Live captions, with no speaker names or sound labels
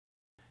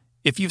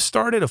If you've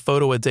started a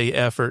photo-a-day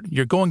effort,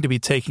 you're going to be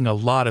taking a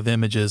lot of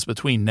images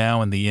between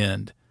now and the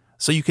end.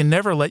 So you can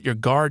never let your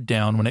guard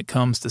down when it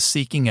comes to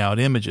seeking out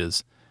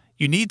images.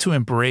 You need to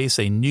embrace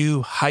a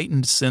new,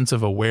 heightened sense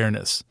of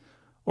awareness,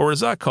 or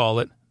as I call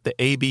it, the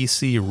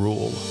ABC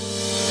rule.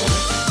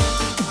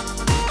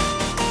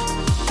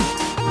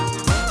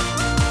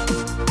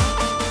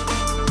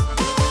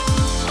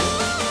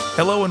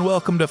 Hello and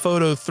welcome to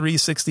Photo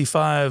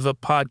 365, a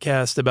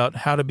podcast about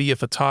how to be a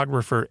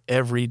photographer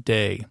every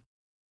day.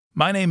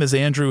 My name is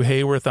Andrew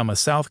Hayworth. I'm a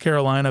South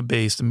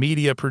Carolina-based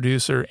media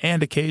producer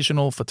and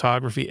occasional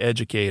photography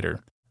educator.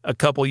 A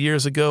couple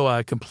years ago,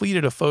 I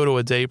completed a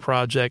photo-a-day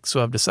project,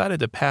 so I've decided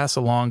to pass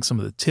along some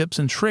of the tips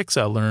and tricks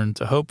I learned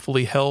to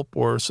hopefully help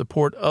or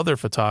support other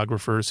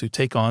photographers who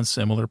take on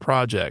similar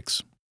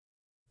projects.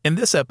 In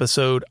this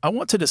episode, I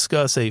want to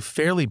discuss a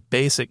fairly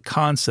basic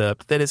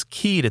concept that is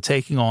key to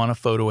taking on a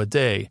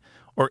photo-a-day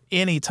or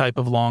any type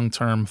of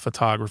long-term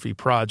photography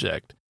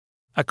project.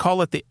 I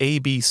call it the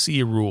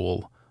ABC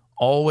rule.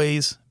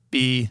 Always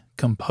be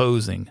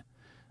composing.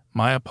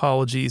 My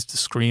apologies to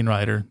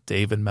screenwriter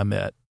David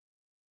Mamet.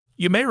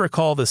 You may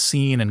recall the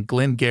scene in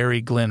Glengarry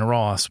Glen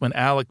Ross when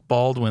Alec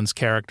Baldwin's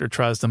character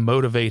tries to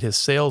motivate his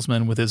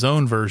salesman with his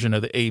own version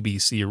of the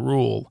ABC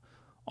rule.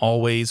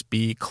 Always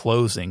be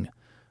closing.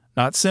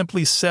 Not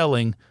simply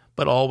selling,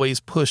 but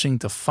always pushing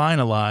to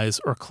finalize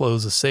or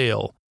close a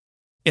sale.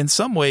 In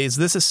some ways,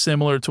 this is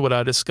similar to what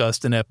I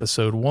discussed in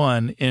episode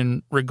 1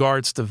 in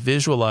regards to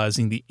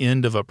visualizing the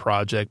end of a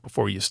project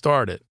before you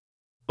start it.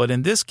 But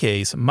in this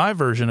case, my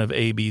version of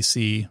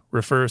ABC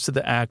refers to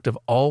the act of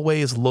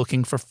always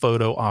looking for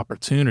photo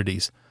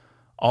opportunities.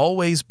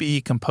 Always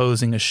be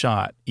composing a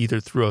shot, either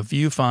through a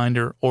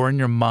viewfinder or in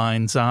your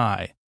mind's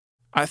eye.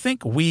 I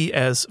think we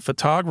as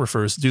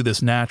photographers do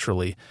this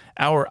naturally.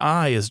 Our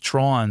eye is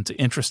drawn to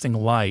interesting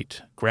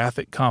light,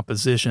 graphic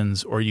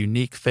compositions, or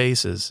unique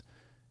faces.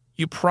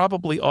 You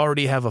probably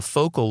already have a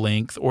focal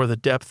length or the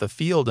depth of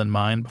field in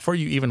mind before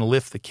you even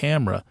lift the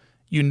camera.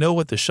 You know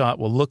what the shot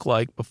will look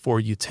like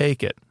before you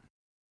take it.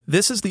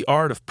 This is the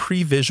art of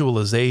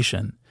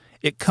pre-visualization.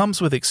 It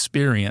comes with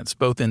experience,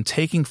 both in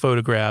taking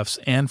photographs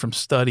and from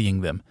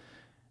studying them.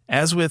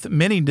 As with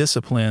many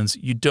disciplines,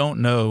 you don't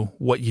know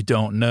what you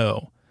don't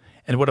know.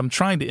 And what I'm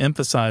trying to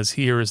emphasize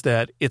here is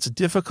that it's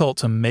difficult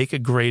to make a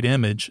great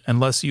image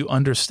unless you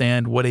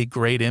understand what a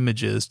great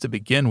image is to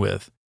begin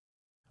with.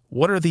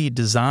 What are the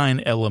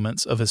design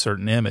elements of a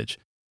certain image?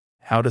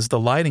 How does the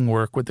lighting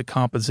work with the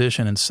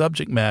composition and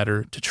subject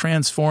matter to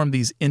transform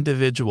these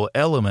individual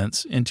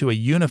elements into a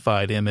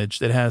unified image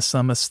that has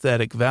some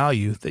aesthetic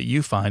value that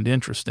you find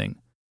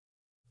interesting?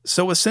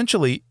 So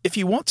essentially, if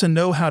you want to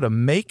know how to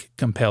make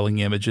compelling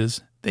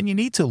images, then you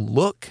need to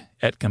look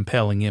at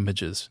compelling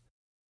images.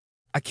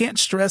 I can't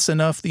stress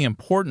enough the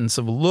importance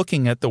of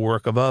looking at the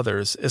work of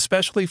others,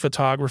 especially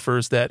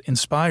photographers that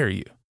inspire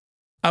you.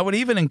 I would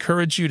even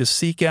encourage you to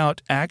seek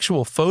out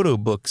actual photo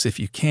books if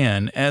you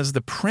can, as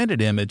the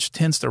printed image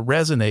tends to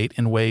resonate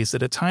in ways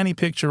that a tiny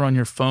picture on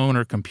your phone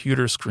or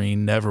computer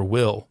screen never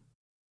will.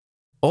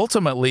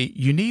 Ultimately,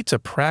 you need to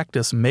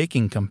practice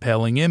making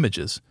compelling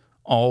images.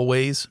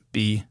 Always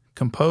be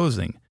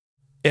composing.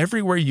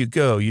 Everywhere you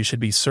go, you should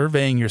be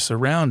surveying your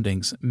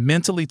surroundings,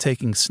 mentally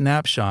taking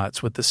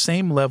snapshots with the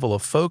same level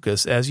of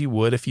focus as you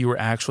would if you were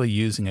actually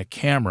using a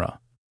camera.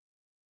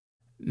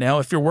 Now,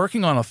 if you're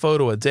working on a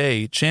photo a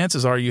day,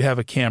 chances are you have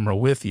a camera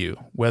with you,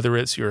 whether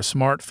it's your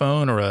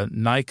smartphone or a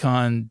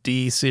Nikon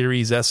D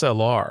series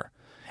SLR,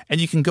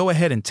 and you can go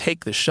ahead and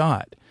take the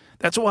shot.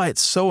 That's why it's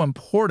so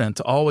important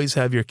to always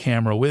have your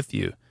camera with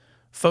you.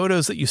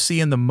 Photos that you see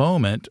in the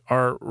moment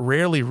are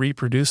rarely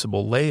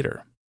reproducible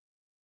later.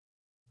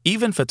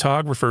 Even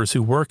photographers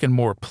who work in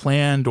more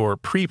planned or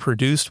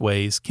pre-produced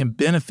ways can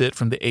benefit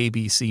from the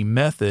ABC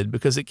method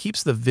because it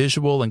keeps the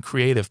visual and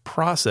creative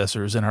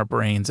processors in our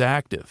brains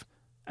active.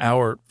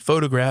 Our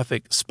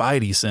photographic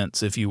spidey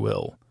sense, if you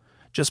will.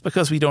 Just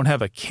because we don't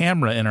have a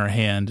camera in our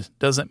hand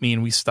doesn't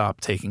mean we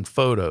stop taking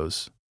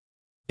photos.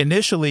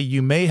 Initially,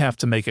 you may have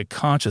to make a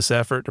conscious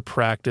effort to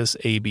practice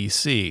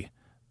ABC,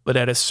 but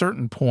at a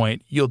certain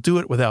point, you'll do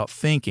it without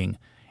thinking,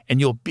 and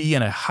you'll be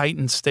in a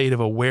heightened state of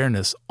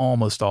awareness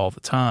almost all the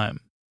time.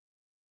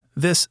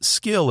 This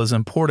skill is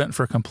important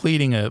for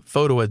completing a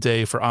photo a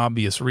day for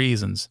obvious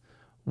reasons.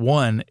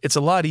 One, it's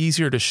a lot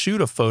easier to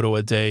shoot a photo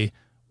a day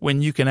when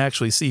you can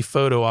actually see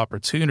photo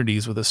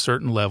opportunities with a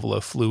certain level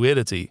of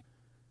fluidity.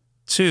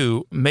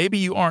 2, maybe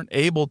you aren't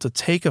able to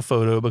take a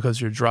photo because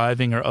you're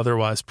driving or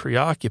otherwise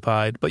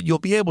preoccupied, but you'll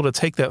be able to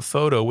take that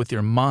photo with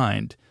your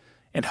mind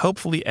and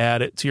hopefully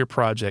add it to your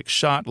project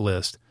shot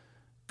list.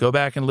 Go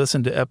back and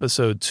listen to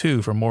episode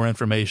 2 for more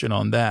information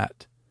on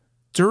that.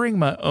 During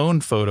my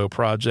own photo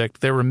project,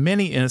 there were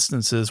many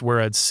instances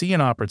where I'd see an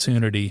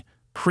opportunity,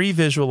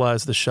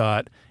 pre-visualize the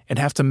shot, and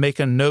have to make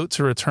a note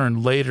to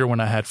return later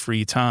when I had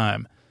free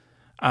time.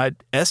 I'd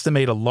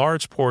estimate a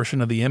large portion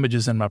of the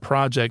images in my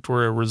project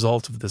were a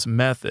result of this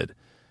method.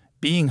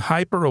 Being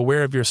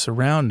hyper-aware of your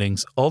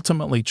surroundings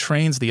ultimately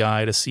trains the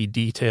eye to see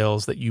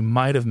details that you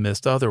might have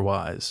missed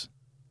otherwise.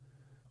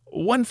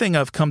 One thing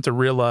I've come to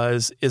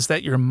realize is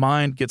that your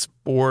mind gets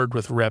bored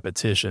with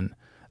repetition.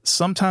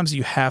 Sometimes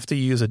you have to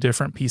use a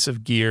different piece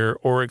of gear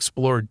or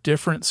explore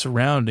different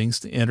surroundings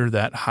to enter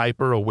that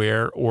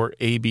hyper-aware or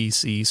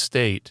ABC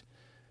state.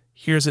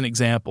 Here's an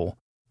example.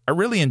 I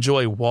really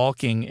enjoy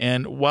walking,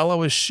 and while I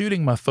was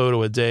shooting my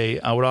photo a day,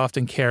 I would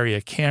often carry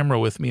a camera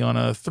with me on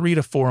a 3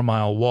 to 4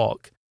 mile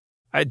walk.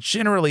 I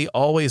generally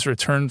always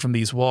returned from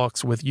these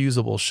walks with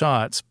usable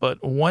shots,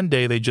 but one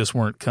day they just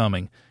weren't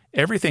coming.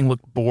 Everything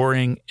looked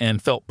boring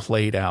and felt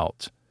played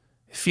out.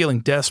 Feeling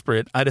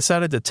desperate, I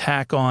decided to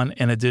tack on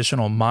an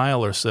additional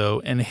mile or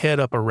so and head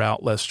up a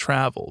route less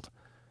traveled.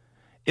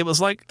 It was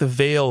like the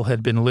veil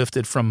had been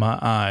lifted from my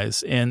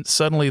eyes, and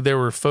suddenly there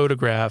were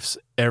photographs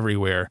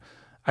everywhere.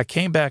 I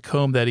came back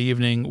home that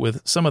evening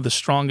with some of the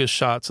strongest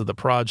shots of the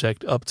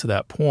project up to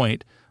that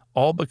point,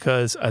 all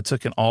because I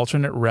took an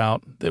alternate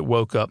route that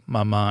woke up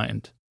my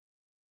mind.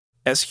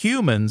 As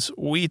humans,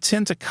 we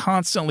tend to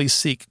constantly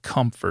seek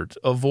comfort,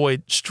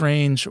 avoid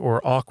strange or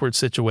awkward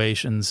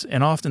situations,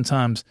 and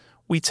oftentimes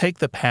we take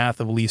the path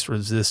of least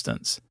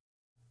resistance.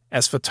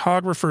 As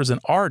photographers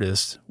and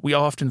artists, we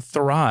often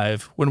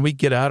thrive when we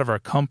get out of our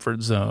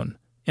comfort zone.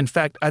 In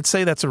fact, I'd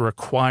say that's a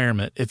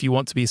requirement if you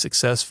want to be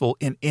successful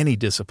in any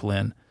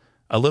discipline.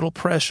 A little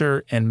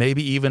pressure and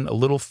maybe even a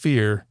little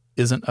fear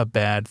isn't a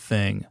bad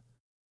thing.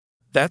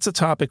 That's a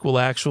topic we'll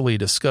actually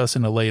discuss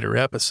in a later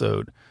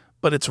episode,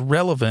 but it's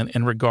relevant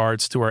in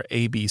regards to our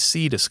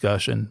ABC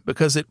discussion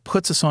because it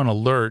puts us on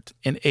alert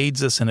and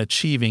aids us in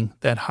achieving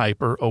that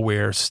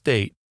hyper-aware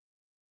state.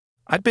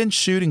 I'd been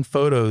shooting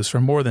photos for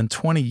more than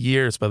 20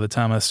 years by the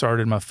time I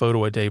started my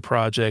Photo a Day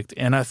project,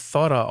 and I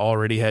thought I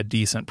already had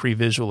decent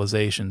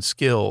pre-visualization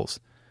skills.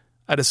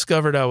 I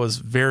discovered I was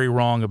very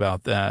wrong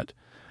about that.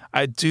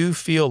 I do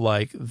feel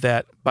like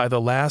that by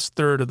the last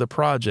third of the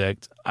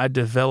project, I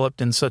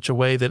developed in such a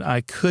way that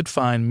I could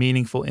find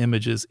meaningful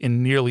images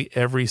in nearly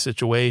every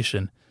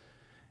situation.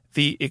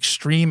 The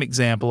extreme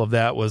example of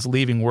that was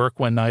leaving work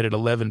one night at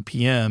 11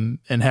 p.m.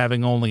 and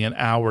having only an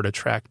hour to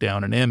track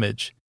down an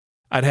image.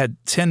 I'd had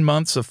 10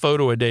 months of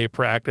Photo a Day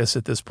practice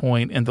at this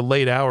point, and the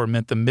late hour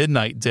meant the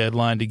midnight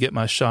deadline to get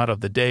my shot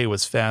of the day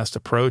was fast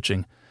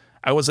approaching.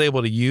 I was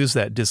able to use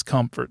that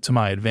discomfort to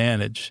my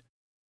advantage.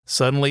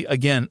 Suddenly,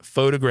 again,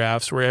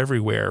 photographs were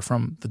everywhere,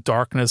 from the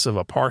darkness of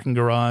a parking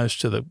garage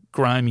to the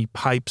grimy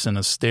pipes in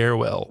a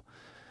stairwell.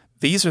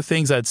 These are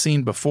things I'd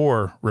seen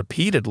before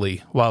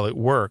repeatedly while at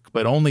work,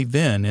 but only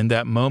then, in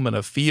that moment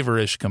of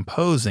feverish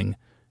composing,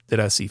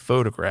 did I see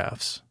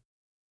photographs.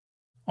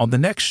 On the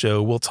next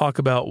show, we'll talk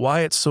about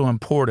why it's so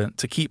important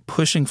to keep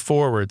pushing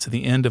forward to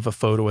the end of a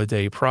Photo a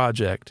Day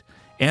project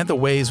and the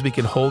ways we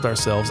can hold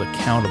ourselves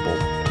accountable.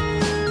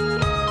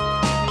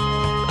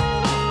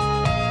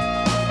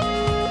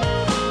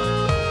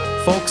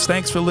 Folks,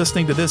 thanks for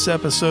listening to this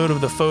episode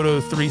of the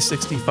Photo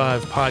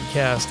 365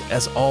 podcast.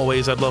 As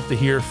always, I'd love to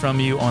hear from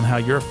you on how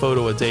your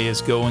Photo a Day is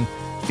going.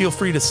 Feel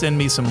free to send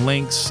me some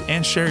links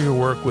and share your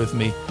work with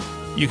me.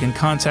 You can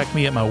contact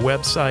me at my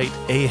website,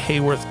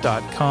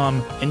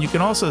 ahayworth.com, and you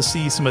can also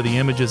see some of the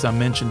images I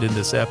mentioned in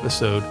this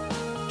episode.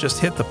 Just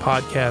hit the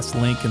podcast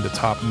link in the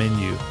top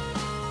menu.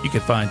 You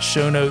can find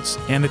show notes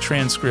and a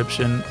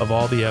transcription of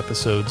all the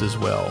episodes as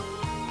well.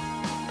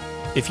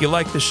 If you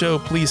like the show,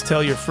 please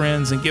tell your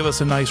friends and give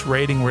us a nice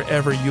rating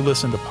wherever you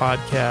listen to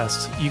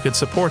podcasts. You can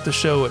support the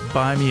show at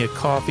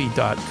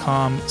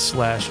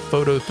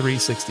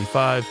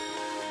buymeacoffee.com/photo365.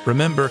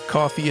 Remember,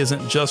 coffee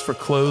isn't just for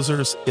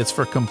closers, it's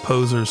for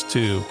composers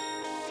too.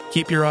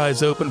 Keep your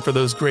eyes open for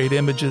those great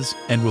images,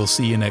 and we'll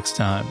see you next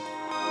time.